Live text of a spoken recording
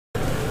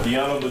The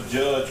Honorable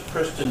Judge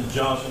Kristen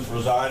Johnson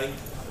presiding.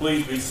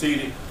 Please be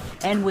seated.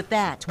 And with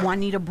that,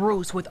 Juanita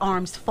Bruce, with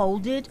arms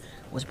folded,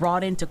 was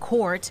brought into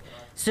court,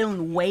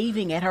 soon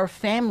waving at her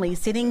family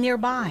sitting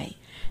nearby.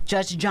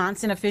 Judge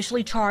Johnson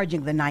officially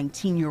charging the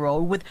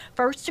 19-year-old with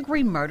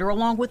first-degree murder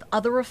along with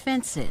other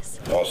offenses.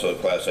 Also a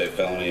Class A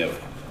felony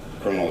of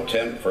criminal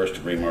intent,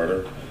 first-degree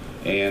murder,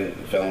 and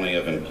felony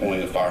of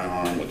employing a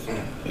firearm with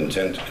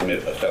intent to commit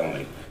a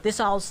felony. This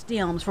all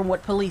stems from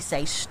what police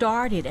say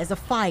started as a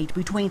fight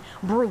between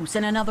Bruce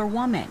and another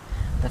woman.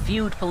 The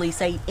feud, police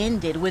say,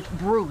 ended with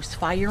Bruce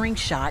firing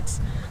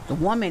shots. The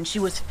woman she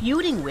was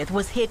feuding with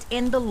was hit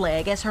in the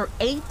leg as her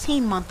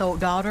 18-month-old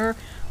daughter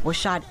was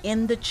shot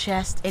in the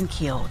chest and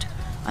killed.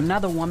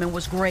 Another woman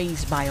was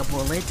grazed by a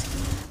bullet.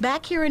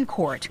 Back here in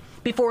court,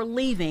 before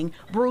leaving,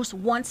 Bruce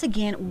once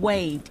again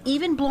waved,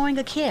 even blowing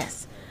a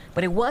kiss.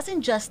 But it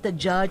wasn't just the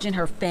judge and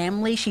her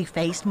family she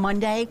faced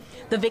Monday.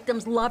 The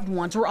victims' loved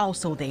ones were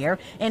also there.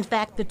 In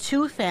fact, the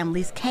two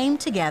families came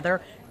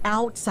together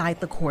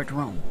outside the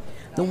courtroom.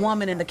 The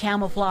woman in the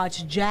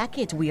camouflage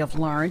jacket, we have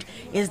learned,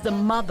 is the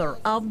mother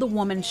of the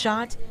woman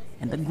shot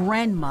and the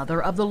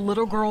grandmother of the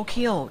little girl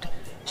killed.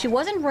 She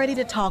wasn't ready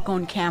to talk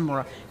on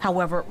camera.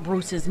 However,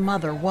 Bruce's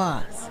mother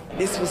was.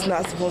 This was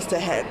not supposed to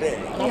happen,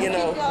 you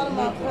know.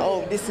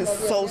 Oh, this is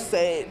so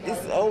sad.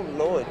 Oh,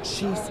 Lord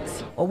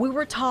Jesus. Well, we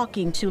were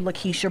talking to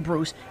Lakeisha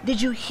Bruce.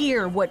 Did you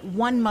hear what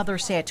one mother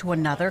said to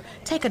another?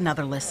 Take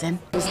another listen.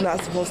 It's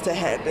not supposed to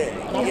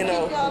happen, you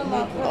know.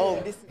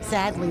 Oh,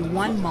 Sadly,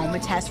 one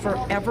moment has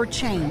forever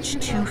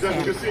changed two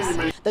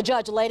families. The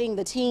judge letting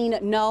the teen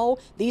know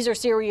these are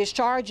serious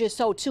charges,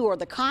 so too are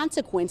the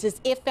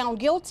consequences if found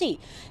guilty.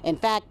 In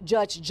fact,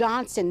 Judge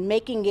Johnson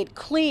making it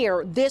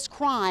clear this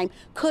crime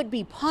could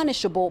be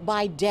punishable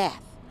by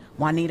death.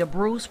 Juanita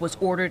Bruce was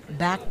ordered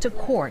back to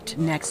court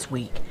next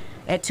week.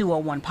 At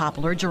 201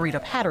 Poplar,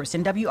 Jarita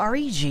Patterson,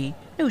 WREG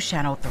News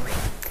Channel 3.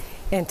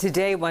 And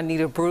today,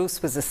 Juanita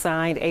Bruce was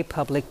assigned a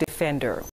public defender.